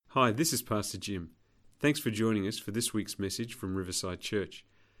Hi, this is Pastor Jim. Thanks for joining us for this week's message from Riverside Church.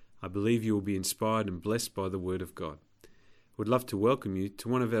 I believe you will be inspired and blessed by the Word of God. We'd love to welcome you to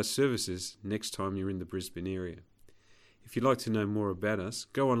one of our services next time you're in the Brisbane area. If you'd like to know more about us,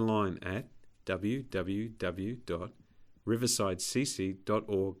 go online at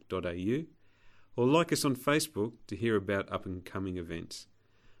www.riversidecc.org.au or like us on Facebook to hear about up-and-coming events.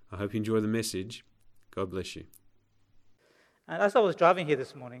 I hope you enjoy the message. God bless you. And as I was driving here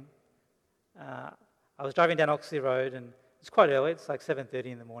this morning, I was driving down Oxley Road, and it's quite early. It's like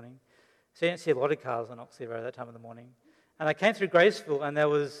 7:30 in the morning. So you don't see a lot of cars on Oxley Road at that time of the morning. And I came through Graceville, and there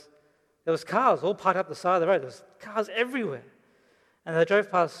was cars all parked up the side of the road. There was cars everywhere. And as I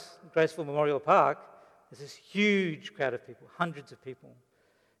drove past Graceville Memorial Park, there's this huge crowd of people, hundreds of people,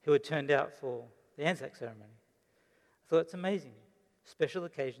 who had turned out for the Anzac ceremony. I thought, it's amazing. Special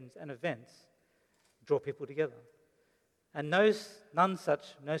occasions and events draw people together. And no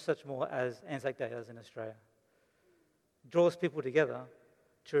such more as Anzac Day does in Australia. It draws people together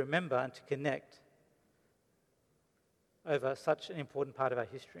to remember and to connect over such an important part of our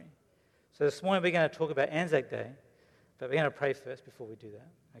history. So this morning we're going to talk about Anzac Day, but we're going to pray first before we do that,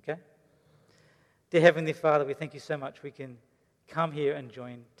 okay? Dear Heavenly Father, we thank you so much we can come here and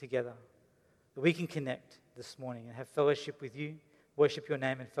join together, that we can connect this morning and have fellowship with you, worship your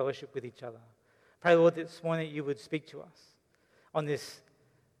name and fellowship with each other. Pray, Lord, this morning that you would speak to us on this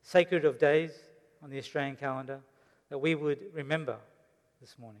sacred of days, on the Australian calendar, that we would remember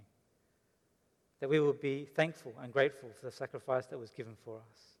this morning, that we would be thankful and grateful for the sacrifice that was given for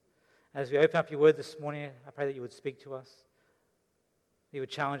us. As we open up your word this morning, I pray that you would speak to us, that you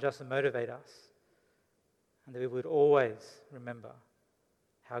would challenge us and motivate us, and that we would always remember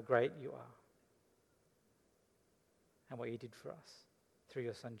how great you are and what you did for us through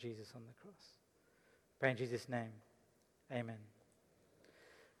your Son Jesus on the cross. Pray in Jesus' name. Amen.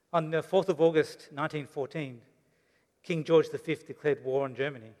 On the 4th of August 1914, King George V declared war on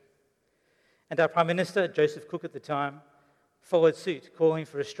Germany. And our Prime Minister, Joseph Cook at the time, followed suit, calling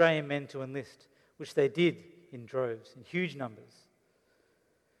for Australian men to enlist, which they did in droves, in huge numbers.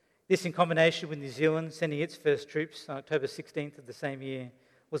 This, in combination with New Zealand sending its first troops on October 16th of the same year,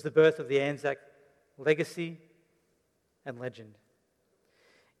 was the birth of the Anzac legacy and legend.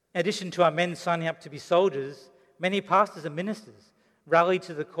 In addition to our men signing up to be soldiers, many pastors and ministers rallied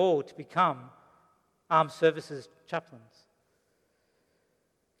to the call to become armed services chaplains.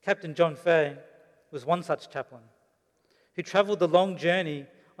 Captain John Fay was one such chaplain who travelled the long journey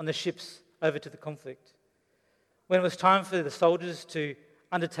on the ships over to the conflict. When it was time for the soldiers to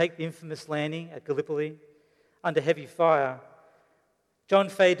undertake the infamous landing at Gallipoli under heavy fire, John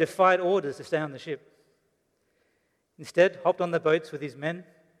Fay defied orders to stay on the ship. Instead, hopped on the boats with his men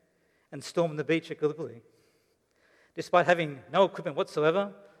and stormed the beach at Gallipoli. Despite having no equipment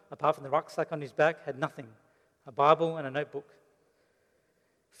whatsoever, apart from the rucksack on his back, had nothing, a Bible and a notebook.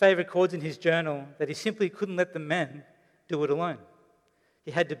 Fay records in his journal that he simply couldn't let the men do it alone.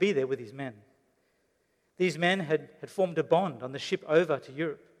 He had to be there with his men. These men had formed a bond on the ship over to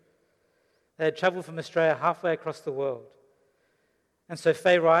Europe. They had travelled from Australia halfway across the world. And so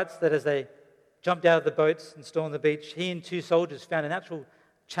Fay writes that as they jumped out of the boats and stormed the beach, he and two soldiers found a natural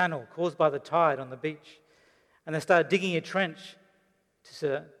channel caused by the tide on the beach. And they started digging a trench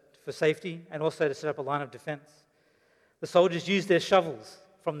for safety and also to set up a line of defence. The soldiers used their shovels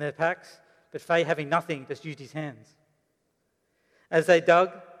from their packs, but Fay, having nothing, just used his hands. As they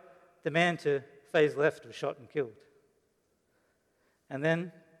dug, the man to Fay's left was shot and killed. And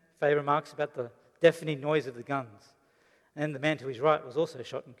then Fay remarks about the deafening noise of the guns. And then the man to his right was also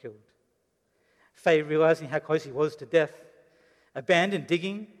shot and killed. Fay, realising how close he was to death, abandoned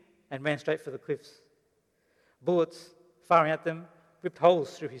digging and ran straight for the cliffs. Bullets firing at them ripped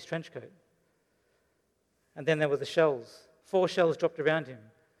holes through his trench coat. And then there were the shells. 4 shells dropped around him.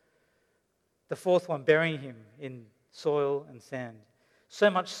 The 4th one burying him in soil and sand. So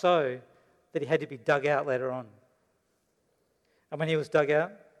much so that he had to be dug out later on. And when he was dug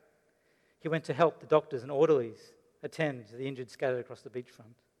out, he went to help the doctors and orderlies attend to the injured scattered across the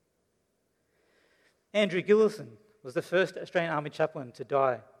beachfront. Andrew Gillison was the first Australian Army chaplain to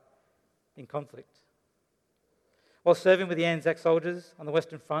die in conflict. While serving with the Anzac soldiers on the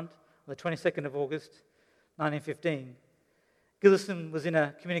Western Front on the 22nd of August 1915, Gillison was in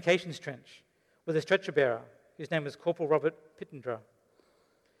a communications trench with a stretcher bearer whose name was Corporal Robert Pittendra,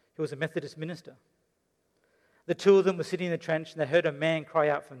 who was a Methodist minister. The two of them were sitting in the trench and they heard a man cry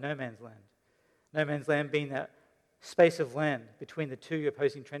out from no man's land. No man's land being that space of land between the two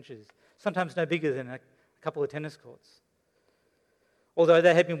opposing trenches, sometimes no bigger than a couple of tennis courts. Although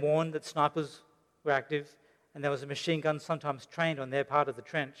they had been warned that snipers were active and there was a machine gun sometimes trained on their part of the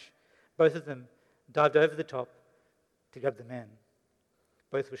trench. Both of them dived over the top to grab the man.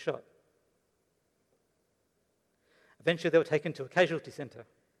 Both were shot. Eventually they were taken to a casualty centre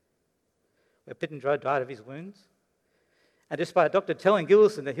where Pittendry died of his wounds. And despite a doctor telling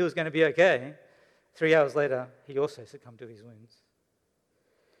Gillison that he was going to be okay, 3 hours later he also succumbed to his wounds.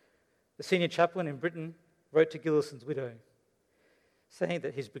 The senior chaplain in Britain wrote to Gillison's widow, saying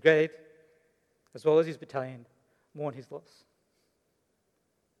that his brigade, as well as his battalion, mourn his loss.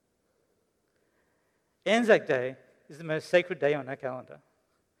 Anzac Day is the most sacred day on our calendar.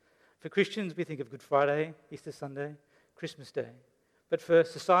 For Christians, we think of Good Friday, Easter Sunday, Christmas Day. But for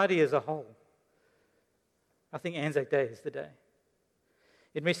society as a whole, I think Anzac Day is the day.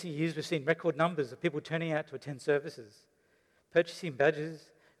 In recent years, we've seen record numbers of people turning out to attend services, purchasing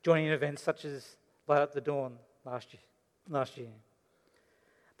badges, joining in events such as Light Up the Dawn last year.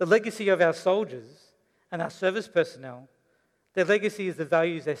 The legacy of our soldiers and our service personnel, their legacy is the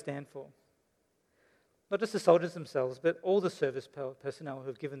values they stand for. Not just the soldiers themselves, but all the service personnel who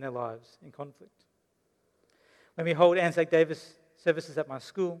have given their lives in conflict. When we hold Anzac Day services at my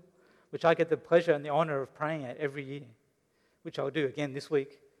school, which I get the pleasure and the honour of praying at every year, which I'll do again this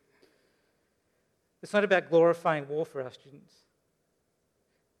week, it's not about glorifying war for our students.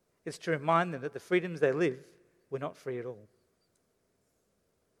 It's to remind them that the freedoms they live were not free at all.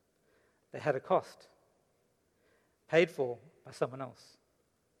 They had a cost, paid for by someone else.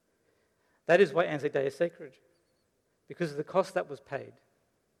 That is why Anzac Day is sacred, because of the cost that was paid.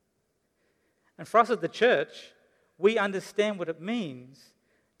 And for us at the church, we understand what it means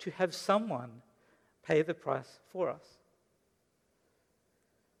to have someone pay the price for us.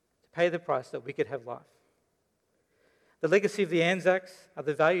 To pay the price that we could have life. The legacy of the Anzacs are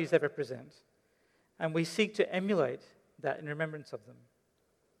the values they represent, and we seek to emulate that in remembrance of them.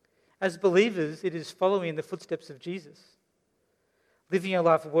 As believers, it is following in the footsteps of Jesus, living a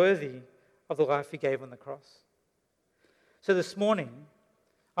life worthy of the life he gave on the cross. So this morning,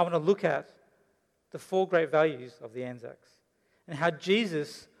 I want to look at the 4 great values of the Anzacs and how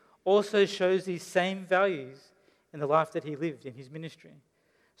Jesus also shows these same values in the life that he lived in his ministry,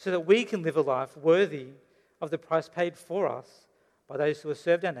 so that we can live a life worthy of the price paid for us by those who have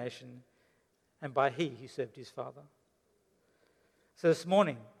served our nation and by he who served his Father. So this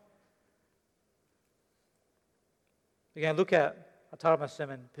morning, we're going to look at, I titled my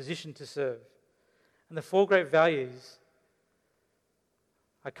sermon, Position to Serve. And the 4 great values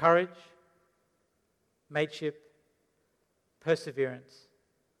are courage, mateship, perseverance,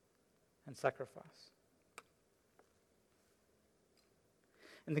 and sacrifice.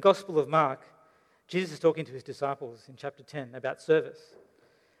 In the Gospel of Mark, Jesus is talking to his disciples in chapter 10 about service.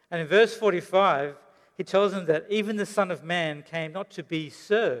 And in verse 45, he tells them that even the Son of Man came not to be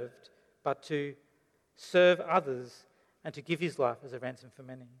served, but to serve others and to give his life as a ransom for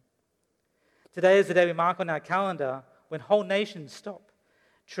many. Today is the day we mark on our calendar when whole nations stop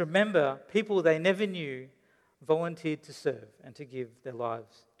to remember people they never knew volunteered to serve and to give their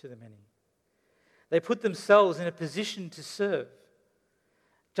lives to the many. They put themselves in a position to serve,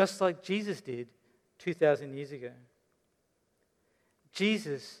 just like Jesus did 2,000 years ago.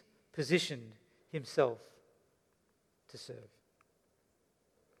 Jesus positioned himself to serve.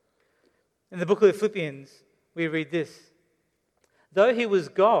 In the book of Philippians, we read this: though he was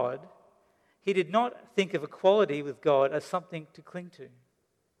God, he did not think of equality with God as something to cling to.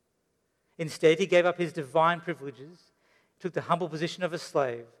 Instead, he gave up his divine privileges, took the humble position of a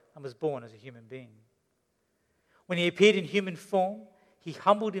slave, and was born as a human being. When he appeared in human form, he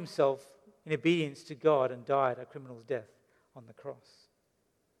humbled himself in obedience to God and died a criminal's death on the cross.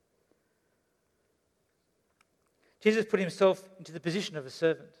 Jesus put himself into the position of a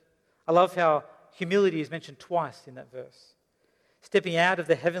servant. I love how humility is mentioned twice in that verse. Stepping out of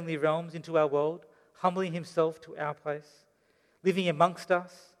the heavenly realms into our world, humbling himself to our place, living amongst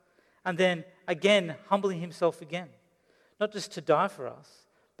us, and then again humbling himself again. Not just to die for us,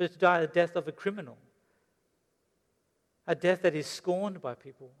 but to die the death of a criminal. A death that is scorned by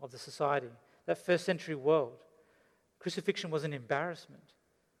people of the society, that first century world. Crucifixion was an embarrassment.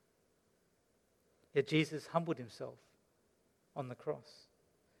 Yet Jesus humbled himself on the cross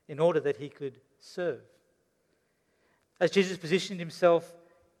in order that he could serve. As Jesus positioned himself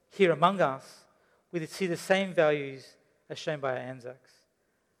here among us, we see the same values as shown by our Anzacs.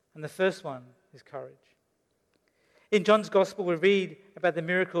 And the first one is courage. In John's Gospel, we read about the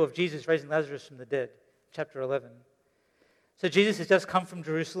miracle of Jesus raising Lazarus from the dead, chapter 11. So Jesus has just come from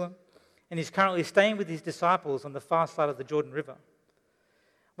Jerusalem, and he's currently staying with his disciples on the far side of the Jordan River.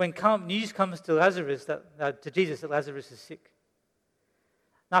 When news comes to Jesus that Lazarus is sick.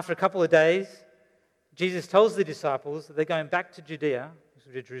 And after a couple of days, Jesus tells the disciples that they're going back to Judea, which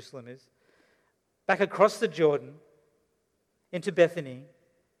is where Jerusalem is, back across the Jordan into Bethany,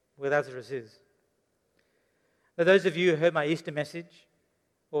 where Lazarus is. Now, those of you who heard my Easter message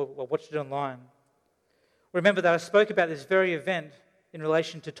or watched it online, remember that I spoke about this very event in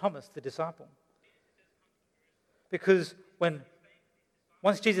relation to Thomas, the disciple. Because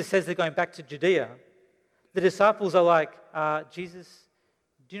once Jesus says they're going back to Judea, the disciples are like, Jesus,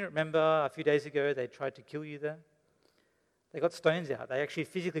 do you not remember a few days ago they tried to kill you there? They got stones out. They actually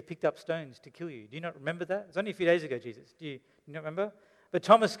physically picked up stones to kill you. Do you not remember that? It's only a few days ago, Jesus. Do you not remember? But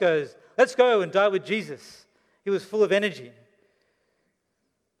Thomas goes, let's go and die with Jesus. He was full of energy.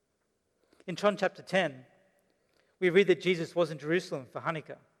 In John chapter 10, we read that Jesus was in Jerusalem for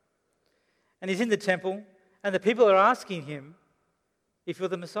Hanukkah. And he's in the temple, and the people are asking him if you're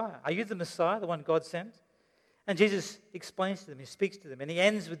the Messiah. Are you the Messiah, the one God sent? And Jesus explains to them, he speaks to them, and he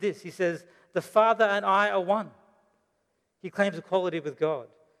ends with this. He says, the Father and I are one. He claims equality with God.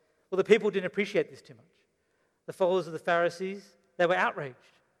 Well, the people didn't appreciate this too much. The followers of the Pharisees, they were outraged.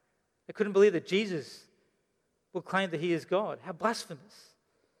 They couldn't believe that Jesus would claim that he is God. How blasphemous.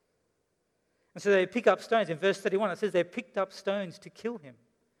 And so they pick up stones. In verse 31, it says they picked up stones to kill him.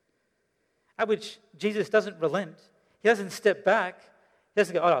 At which Jesus doesn't relent. He doesn't step back. He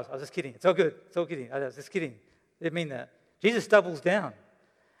doesn't go, oh, no, I was just kidding. It's all good. It's all kidding. I was just kidding. I didn't mean that. Jesus doubles down.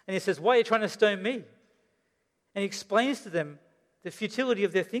 And he says, why are you trying to stone me? And he explains to them the futility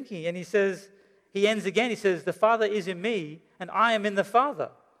of their thinking. And he ends again. He says, the Father is in me, and I am in the Father.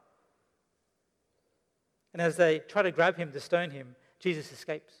 And as they try to grab him to stone him, Jesus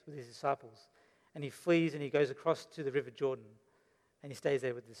escapes with his disciples. And he flees and he goes across to the River Jordan. And he stays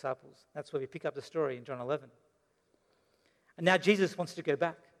there with the disciples. That's where we pick up the story in John 11. And now Jesus wants to go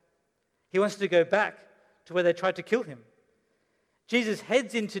back. He wants to go back to where they tried to kill him. Jesus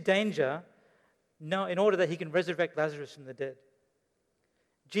heads into danger in order that he can resurrect Lazarus from the dead.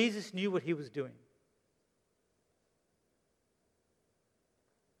 Jesus knew what he was doing.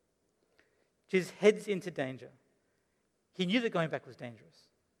 Jesus heads into danger. He knew that going back was dangerous.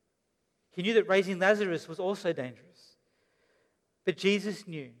 He knew that raising Lazarus was also dangerous. But Jesus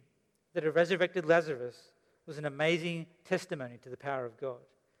knew that a resurrected Lazarus was an amazing testimony to the power of God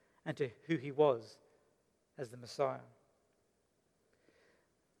and to who he was as the Messiah.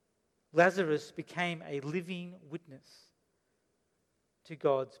 Lazarus became a living witness to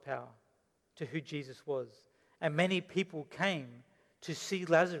God's power, to who Jesus was. And many people came to see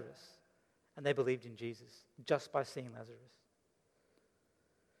Lazarus, and they believed in Jesus just by seeing Lazarus.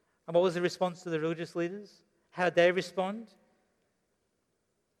 And what was the response to the religious leaders? How did they respond?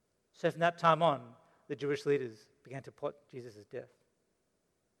 So from that time on, the Jewish leaders began to plot Jesus' death.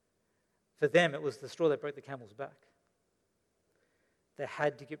 For them, it was the straw that broke the camel's back. They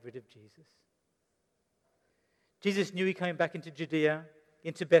had to get rid of Jesus. Jesus knew he coming back into Judea,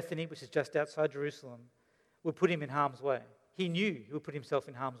 into Bethany, which is just outside Jerusalem, would put him in harm's way. He knew he would put himself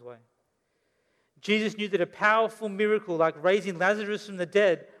in harm's way. Jesus knew that a powerful miracle like raising Lazarus from the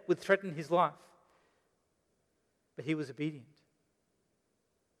dead would threaten his life. But he was obedient.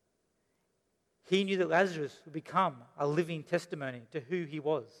 He knew that Lazarus would become a living testimony to who he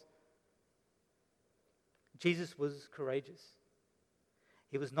was. Jesus was courageous.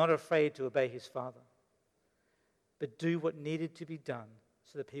 He was not afraid to obey his Father, but do what needed to be done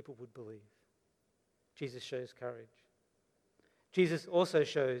so that people would believe. Jesus shows courage. Jesus also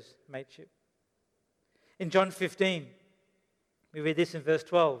shows mateship. In John 15, we read this in verse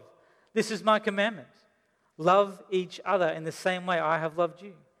 12. This is my commandment. Love each other in the same way I have loved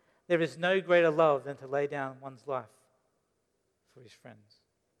you. There is no greater love than to lay down one's life for his friends.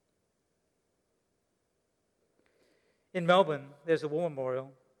 In Melbourne, there's a war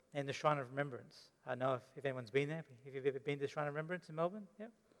memorial named the Shrine of Remembrance. I don't know if anyone's been there. Have you ever been to the Shrine of Remembrance in Melbourne? Yeah.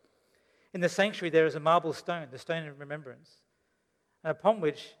 In the sanctuary, there is a marble stone, the Stone of Remembrance, and upon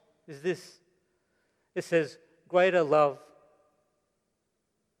which is this. It says, greater love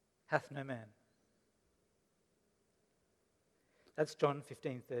hath no man. That's John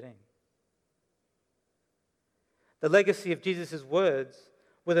 15:13. The legacy of Jesus' words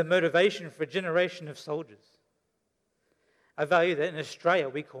were the motivation for a generation of soldiers. A value that in Australia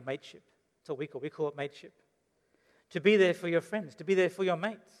we call mateship. That's what we call it mateship. To be there for your friends, to be there for your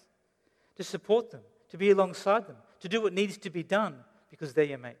mates, to support them, to be alongside them, to do what needs to be done because they're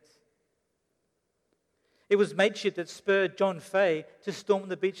your mates. It was mateship that spurred John Fay to storm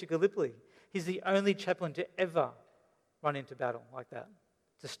the beach of Gallipoli. He's the only chaplain to ever run into battle like that,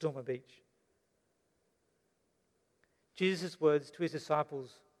 to storm a beach. Jesus' words to his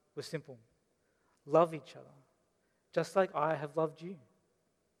disciples were simple. Love each other, just like I have loved you.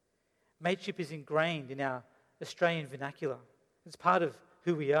 Mateship is ingrained in our Australian vernacular. It's part of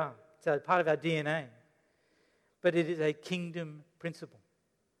who we are. It's part of our DNA. But it is a kingdom principle.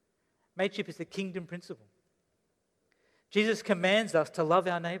 Mateship is a kingdom principle. Jesus commands us to love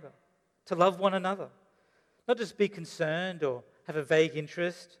our neighbour, to love one another, not just be concerned or have a vague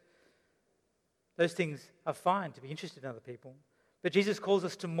interest. Those things are fine, to be interested in other people. But Jesus calls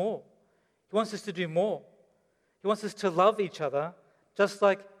us to more. He wants us to do more. He wants us to love each other just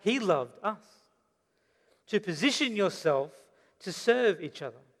like he loved us. To position yourself to serve each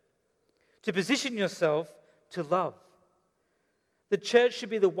other. To position yourself to love. The church should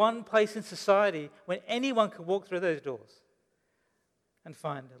be the one place in society when anyone can walk through those doors and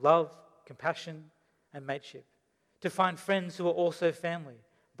find love, compassion, and mateship. To find friends who are also family,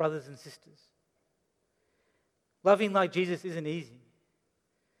 brothers and sisters. Loving like Jesus isn't easy.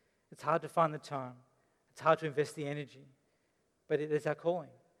 It's hard to find the time. It's hard to invest the energy. But it is our calling.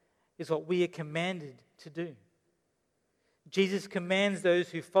 It's what we are commanded to do. Jesus commands those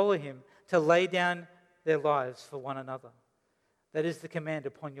who follow him to lay down their lives for one another. That is the command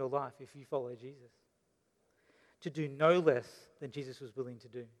upon your life if you follow Jesus. To do no less than Jesus was willing to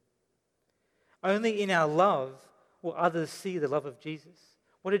do. Only in our love will others see the love of Jesus.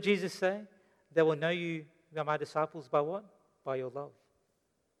 What did Jesus say? They will know you are my disciples by what? By your love.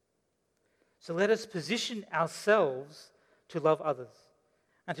 So let us position ourselves to love others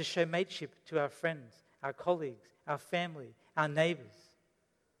and to show mateship to our friends, our colleagues, our family, our neighbours,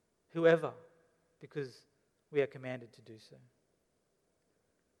 whoever, because we are commanded to do so.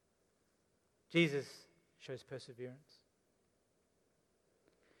 Jesus shows perseverance.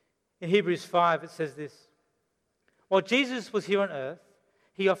 In Hebrews 5, it says this: while Jesus was here on earth,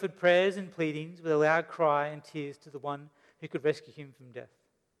 he offered prayers and pleadings with a loud cry and tears to the one who could rescue him from death.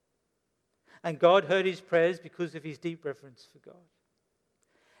 And God heard his prayers because of his deep reverence for God.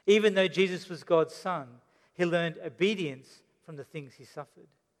 Even though Jesus was God's son, he learned obedience from the things he suffered.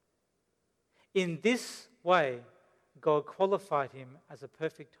 In this way, God qualified him as a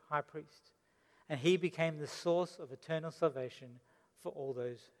perfect high priest, and he became the source of eternal salvation for all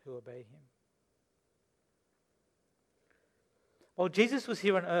those who obey him. While Jesus was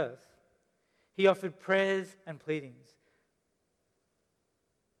here on earth, he offered prayers and pleadings.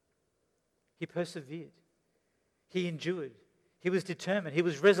 He persevered. He endured. He was determined. He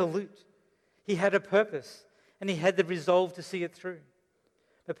was resolute. He had a purpose, and he had the resolve to see it through.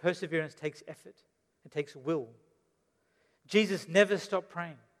 But perseverance takes effort. It takes will. Jesus never stopped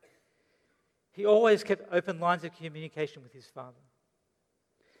praying. He always kept open lines of communication with his Father.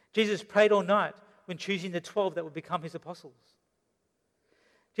 Jesus prayed all night when choosing the 12 that would become his apostles.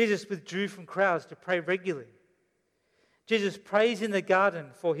 Jesus withdrew from crowds to pray regularly. Jesus prays in the garden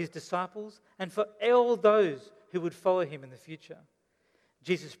for his disciples and for all those who would follow him in the future.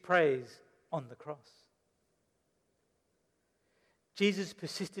 Jesus prays on the cross. Jesus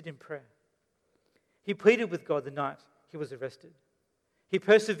persisted in prayer. He pleaded with God the night he was arrested. He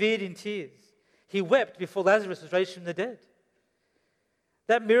persevered in tears. He wept before Lazarus was raised from the dead.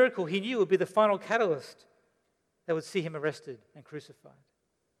 That miracle he knew would be the final catalyst that would see him arrested and crucified.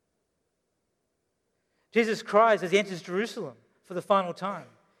 Jesus cries as he enters Jerusalem for the final time.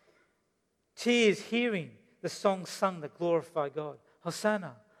 Tears hearing the songs sung that glorify God.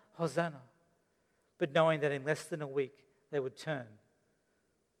 Hosanna, Hosanna. But knowing that in less than a week they would turn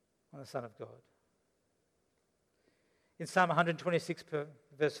on the Son of God. In Psalm 126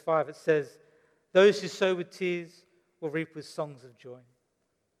 verse 5 it says, those who sow with tears will reap with songs of joy.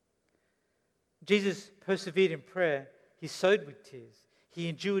 Jesus persevered in prayer. He sowed with tears. He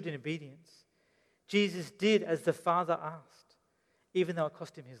endured in obedience. Jesus did as the Father asked, even though it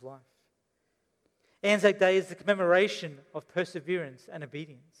cost him his life. Anzac Day is the commemoration of perseverance and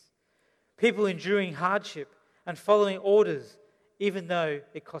obedience. People enduring hardship and following orders, even though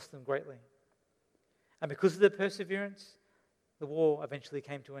it cost them greatly. And because of their perseverance, the war eventually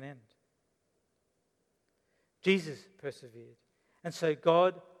came to an end. Jesus persevered. And so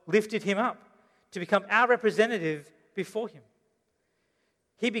God lifted him up to become our representative before him.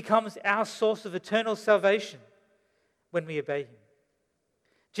 He becomes our source of eternal salvation when we obey him.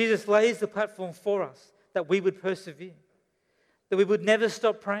 Jesus lays the platform for us that we would persevere, that we would never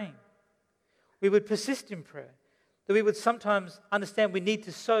stop praying, we would persist in prayer, that we would sometimes understand we need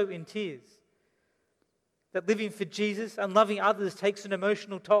to sow in tears, that living for Jesus and loving others takes an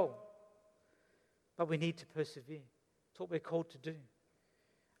emotional toll, but we need to persevere. It's what we're called to do,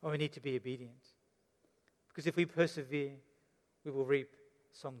 and we need to be obedient. Because if we persevere, we will reap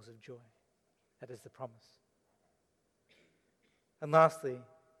songs of joy. That is the promise. And lastly,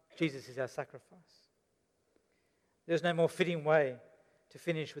 Jesus is our sacrifice. There's no more fitting way to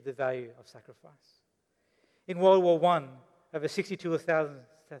finish with the value of sacrifice. In World War I, over 62,000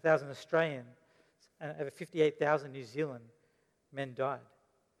 Australian and over 58,000 New Zealand men died.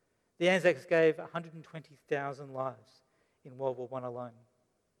 The Anzacs gave 120,000 lives in World War I alone.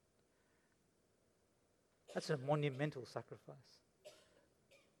 That's a monumental sacrifice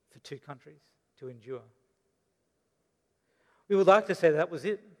for two countries to endure. We would like to say that was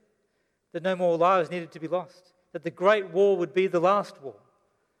it, that no more lives needed to be lost, that the Great War would be the last war.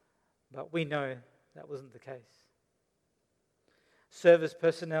 But we know that wasn't the case. Service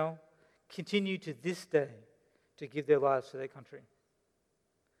personnel continue to this day to give their lives for their country.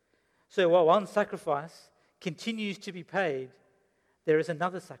 So while one sacrifice continues to be paid, there is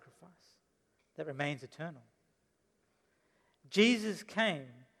another sacrifice that remains eternal. Jesus came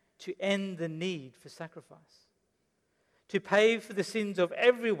to end the need for sacrifice, to pay for the sins of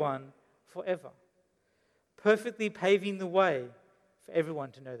everyone forever, perfectly paving the way for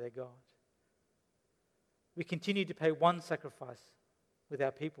everyone to know their God. We continue to pay one sacrifice with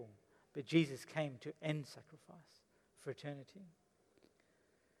our people, but Jesus came to end sacrifice for eternity.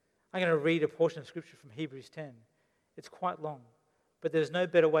 I'm going to read a portion of Scripture from Hebrews 10. It's quite long, but there's no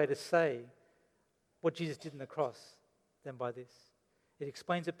better way to say what Jesus did on the cross than by this. It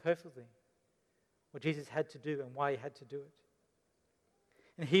explains it perfectly, what Jesus had to do and why he had to do it.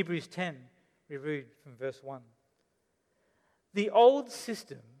 In Hebrews 10, we read from verse 1. The old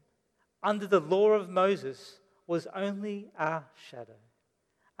system under the law of Moses was only a shadow,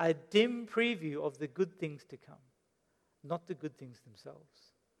 a dim preview of the good things to come, not the good things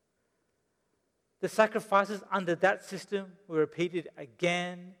themselves. The sacrifices under that system were repeated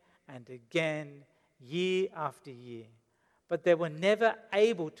again and again, year after year, but they were never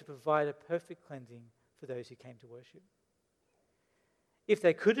able to provide a perfect cleansing for those who came to worship. If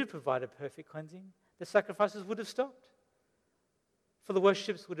they could have provided perfect cleansing, the sacrifices would have stopped, for the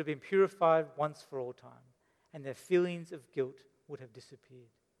worships would have been purified once for all time, and their feelings of guilt would have disappeared.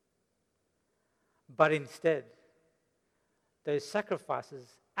 But instead, those sacrifices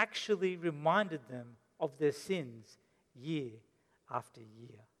actually reminded them of their sins year after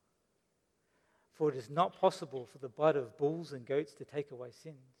year. For it is not possible for the blood of bulls and goats to take away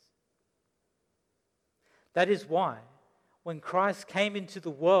sins. That is why, when Christ came into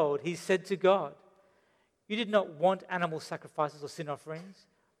the world, he said to God, "You did not want animal sacrifices or sin offerings,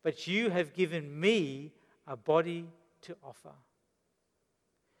 but you have given me a body to offer.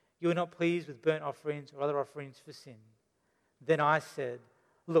 You are not pleased with burnt offerings or other offerings for sin." Then I said,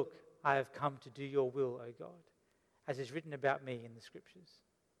 "Look, I have come to do your will, O God, as is written about me in the Scriptures."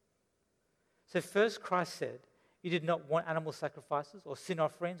 So first Christ said, "You did not want animal sacrifices or sin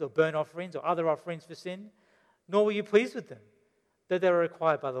offerings or burnt offerings or other offerings for sin, nor were you pleased with them, though they were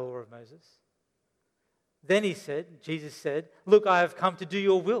required by the law of Moses." Then Jesus said, "Look, I have come to do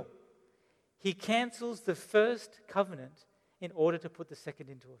your will." He cancels the first covenant in order to put the second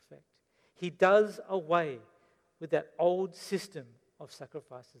into effect. He does away with that old system of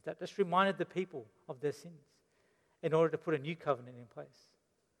sacrifices that just reminded the people of their sins in order to put a new covenant in place.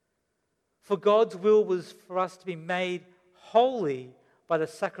 For God's will was for us to be made holy by the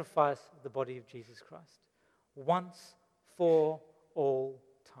sacrifice of the body of Jesus Christ, once for all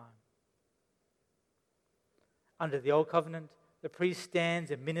time. Under the old covenant, the priest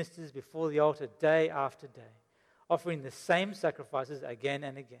stands and ministers before the altar day after day, offering the same sacrifices again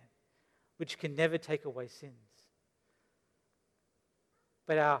and again, which can never take away sins.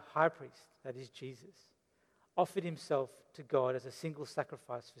 But our high priest, that is Jesus, offered himself to God as a single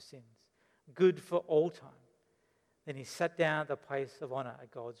sacrifice for sins, good for all time. Then he sat down at the place of honor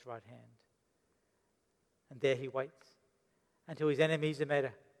at God's right hand. And there he waits until his enemies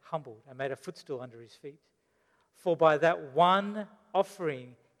are humbled and made a footstool under his feet. For by that one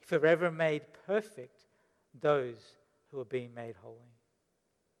offering, he forever made perfect those who are being made holy.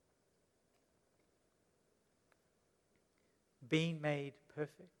 Being made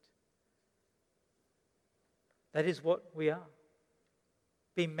perfect. That is what we are.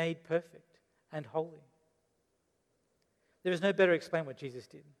 Being made perfect and holy. There is no better explain what Jesus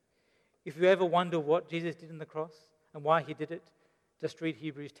did. If you ever wonder what Jesus did on the cross and why he did it, just read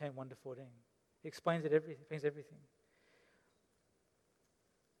Hebrews 10, 1-14. It explains everything.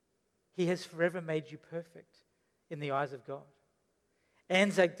 He has forever made you perfect in the eyes of God.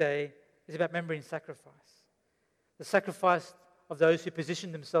 Anzac Day is about remembering sacrifice. The sacrifice of those who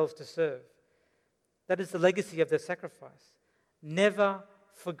position themselves to serve. That is the legacy of their sacrifice. Never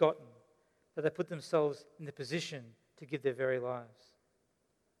forgotten that they put themselves in the position to give their very lives.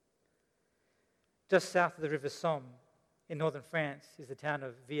 Just south of the River Somme, in northern France, is the town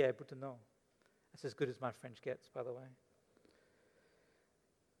of Villers-Bretonneux. That's as good as my French gets, by the way.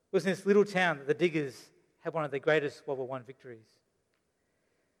 It was in this little town that the diggers had one of their greatest World War I victories.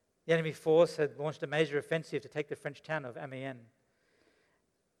 The enemy force had launched a major offensive to take the French town of Amiens.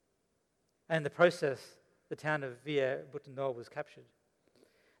 And in the process, the town of Villers-Bretonneux was captured.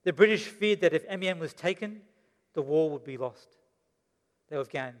 The British feared that if Amiens was taken, the war would be lost. They would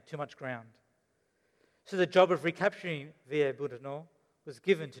have gained too much ground. So the job of recapturing Villers-Bretonneux was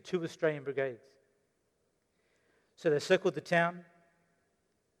given to 2 Australian brigades. So they circled the town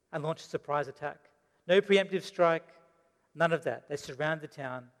and launched a surprise attack. No preemptive strike, none of that. They surrounded the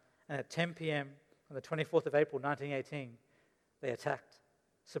town, and at 10 p.m. on the 24th of April 1918, they attacked.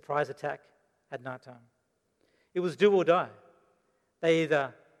 Surprise attack at night time. It was do or die. They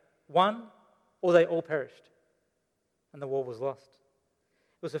either won or they all perished, and the war was lost.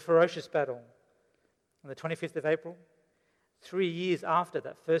 It was a ferocious battle. On the 25th of April, 3 years after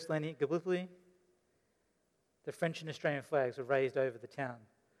that first landing at Gallipoli, the French and Australian flags were raised over the town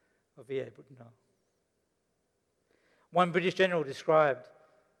of Villers-Bretonneux. One British general described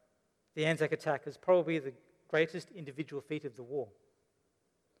the Anzac attack as probably the greatest individual feat of the war.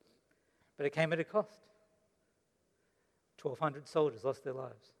 But it came at a cost. 1,200 soldiers lost their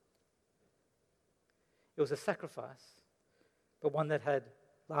lives. It was a sacrifice, but one that had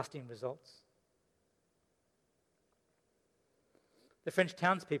lasting results. The French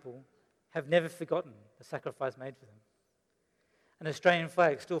townspeople have never forgotten the sacrifice made for them. An Australian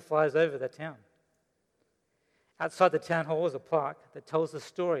flag still flies over that town. Outside the town hall is a plaque that tells the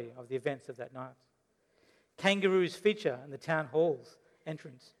story of the events of that night. Kangaroos feature in the town hall's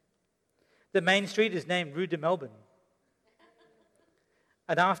entrance. The main street is named Rue de Melbourne.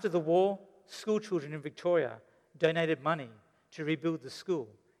 And after the war, school children in Victoria donated money to rebuild the school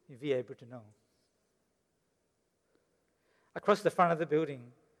in Villers-Bretonneux. Across the front of the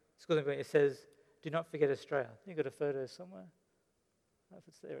building, it says, "Do not forget Australia." I think you've got a photo somewhere. I don't know if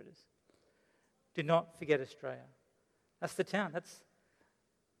it's there, it is. Do not forget Australia. That's the town. That's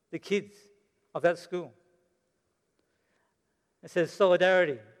the kids of that school. It says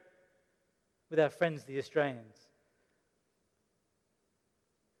solidarity with our friends, the Australians.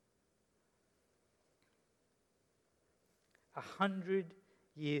 A 100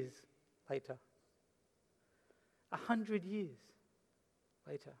 years later. 100 years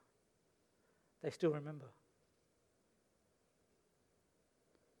later. They still remember.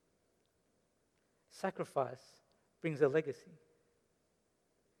 Sacrifice brings a legacy.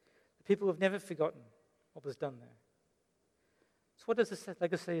 The people have never forgotten what was done there. So what does the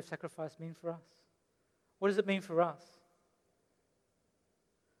legacy of sacrifice mean for us? What does it mean for us?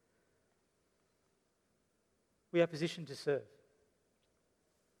 We are positioned to serve.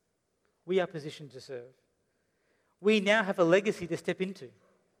 We are positioned to serve. We now have a legacy to step into.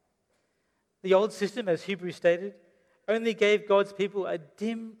 The old system, as Hebrews stated, only gave God's people a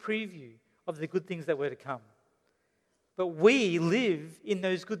dim preview of the good things that were to come. But we live in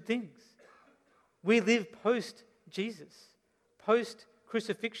those good things. We live post-Jesus,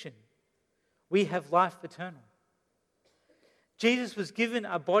 post-crucifixion. We have life eternal. Jesus was given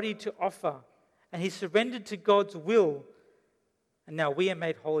a body to offer, and he surrendered to God's will, and now we are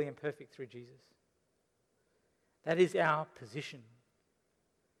made holy and perfect through Jesus. That is our position.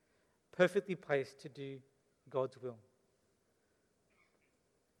 Perfectly placed to do God's will.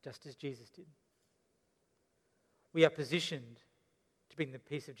 Just as Jesus did. We are positioned to bring the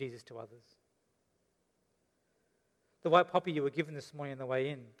peace of Jesus to others. The white poppy you were given this morning on the way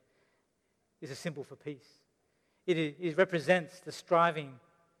in is a symbol for peace. It represents the striving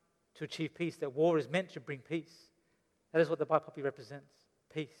to achieve peace, that war is meant to bring peace. That is what the white poppy represents,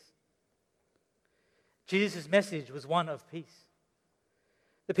 peace. Jesus' message was one of peace.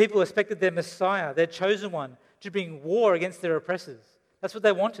 The people expected their Messiah, their chosen one, to bring war against their oppressors. That's what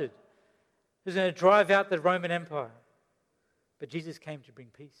they wanted. He was going to drive out the Roman Empire. But Jesus came to bring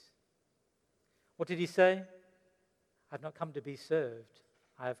peace. What did he say? I have not come to be served.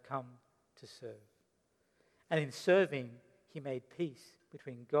 I have come to serve. And in serving, he made peace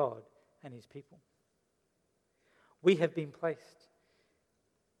between God and his people. We have been placed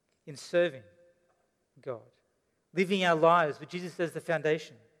in serving God, living our lives with Jesus as the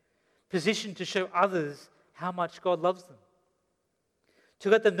foundation, positioned to show others how much God loves them, to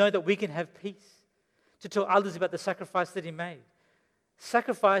let them know that we can have peace, to tell others about the sacrifice that he made.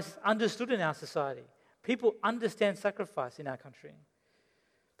 Sacrifice is understood in our society. People understand sacrifice in our country.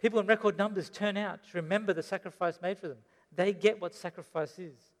 People in record numbers turn out to remember the sacrifice made for them. They get what sacrifice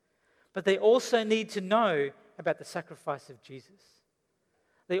is. But they also need to know about the sacrifice of Jesus.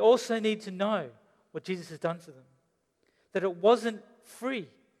 They also need to know what Jesus has done for them. That it wasn't free,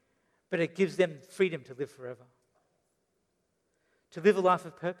 but it gives them freedom to live forever. to live a life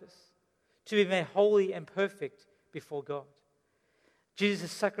of purpose, to be made holy and perfect before God.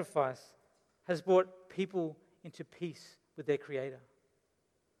 Jesus' sacrifice has brought people into peace with their Creator.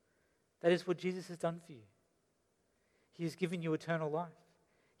 That is what Jesus has done for you. He has given you eternal life.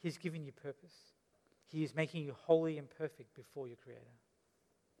 He has given you purpose. He is making you holy and perfect before your Creator.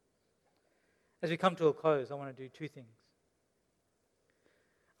 As we come to a close, I want to do two things.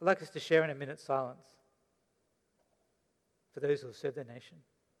 I'd like us to share in a minute's silence for those who have served their nation,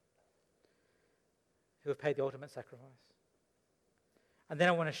 who have paid the ultimate sacrifice. And then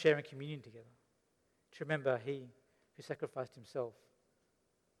I want to share in communion together to remember He who sacrificed Himself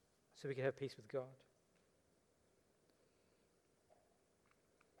so we can have peace with God.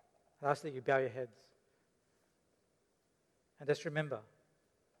 I ask that you bow your heads and just remember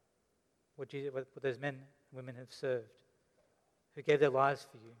what those men and women have served, who gave their lives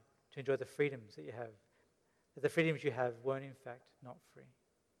for you to enjoy the freedoms that you have. That the freedoms you have weren't in fact not free.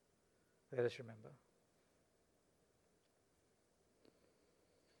 Let us remember.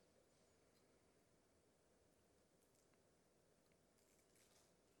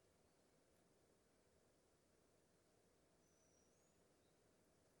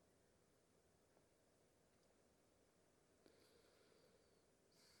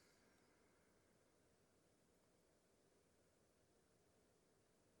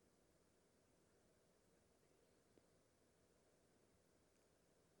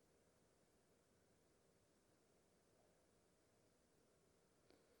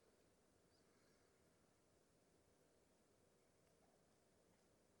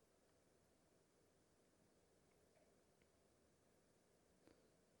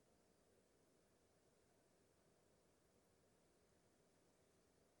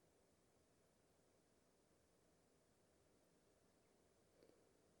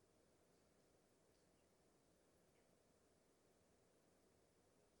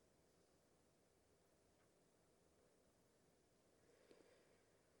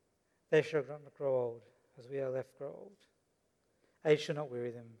 They shall not grow old, as we are left grow old. Age shall not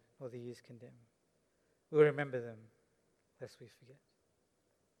weary them, nor the years condemn. We will remember them, lest we forget.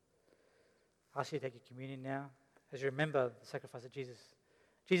 I ask you to take your communion now, as you remember the sacrifice of Jesus.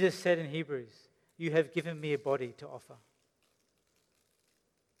 Jesus said in Hebrews, "You have given me a body to offer."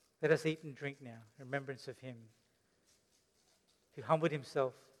 Let us eat and drink now, in remembrance of Him who humbled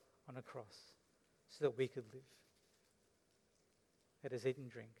Himself on a cross so that we could live. Let us eat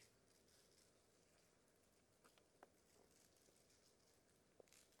and drink.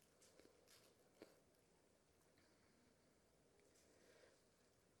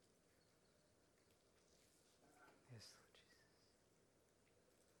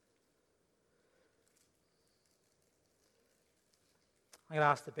 I'm going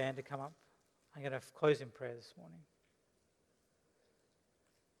to ask the band to come up. I'm going to close in prayer this morning.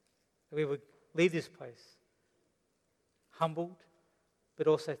 That we would leave this place humbled, but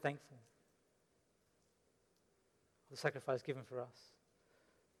also thankful for the sacrifice given for us.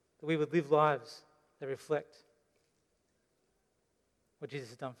 That we would live lives that reflect what Jesus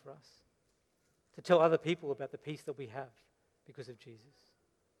has done for us. To tell other people about the peace that we have because of Jesus.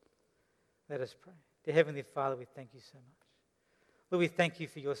 Let us pray. Dear Heavenly Father, we thank you so much. Lord, we thank you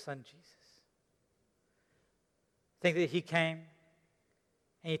for your Son, Jesus. Thank you that He came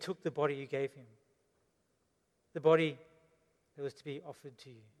and He took the body you gave Him. The body that was to be offered to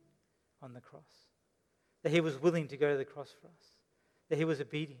you on the cross. That He was willing to go to the cross for us. That He was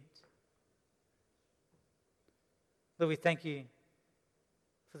obedient. Lord, we thank you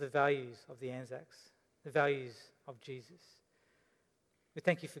for the values of the Anzacs, the values of Jesus. We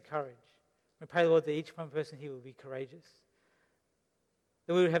thank you for courage. We pray, Lord, that each one person here will be courageous.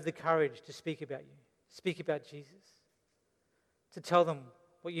 That we would have the courage to speak about you, speak about Jesus, to tell them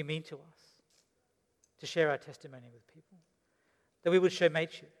what you mean to us, to share our testimony with people. That we would show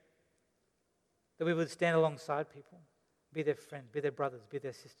mateship, that we would stand alongside people, be their friends, be their brothers, be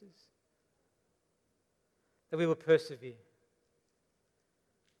their sisters. That we would persevere.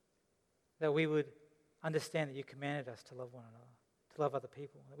 That we would understand that you commanded us to love one another, to love other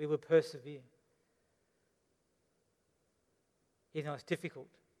people. That we would persevere. Even though it's difficult,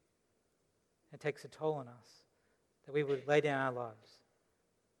 it takes a toll on us, that we would lay down our lives,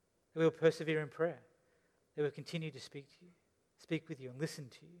 that we would persevere in prayer, that we would continue to speak to you, speak with you and listen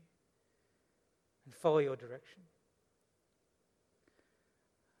to you, and follow your direction.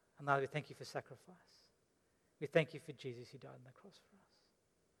 And Lord, we thank you for sacrifice. We thank you for Jesus who died on the cross for us.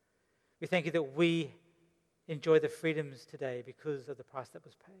 We thank you that we enjoy the freedoms today because of the price that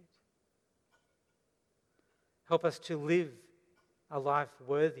was paid. Help us to live a life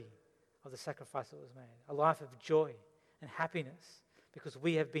worthy of the sacrifice that was made, a life of joy and happiness because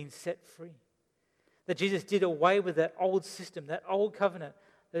we have been set free. That Jesus did away with that old system, that old covenant,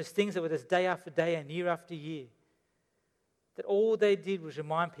 those things that were just day after day and year after year. That all they did was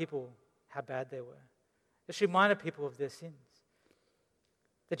remind people how bad they were. Just reminded people of their sins.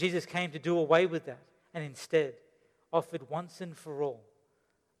 That Jesus came to do away with that and instead offered once and for all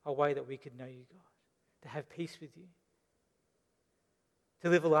a way that we could know you, God, to have peace with you, to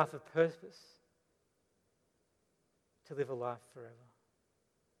live a life of purpose, to live a life forever.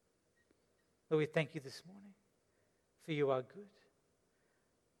 Lord, we thank you this morning, for you are good.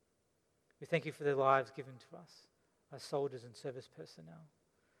 We thank you for the lives given to us, our soldiers and service personnel.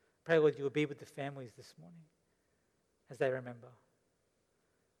 Pray, Lord, you will be with the families this morning as they remember.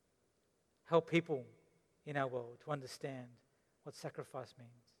 Help people in our world to understand what sacrifice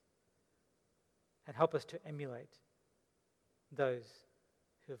means. And help us to emulate those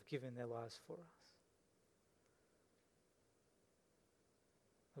who have given their lives for us.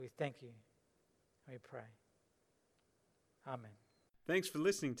 Lord, we thank you and we pray. Amen. Thanks for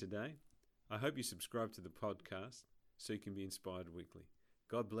listening today. I hope you subscribe to the podcast so you can be inspired weekly.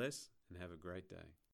 God bless and have a great day.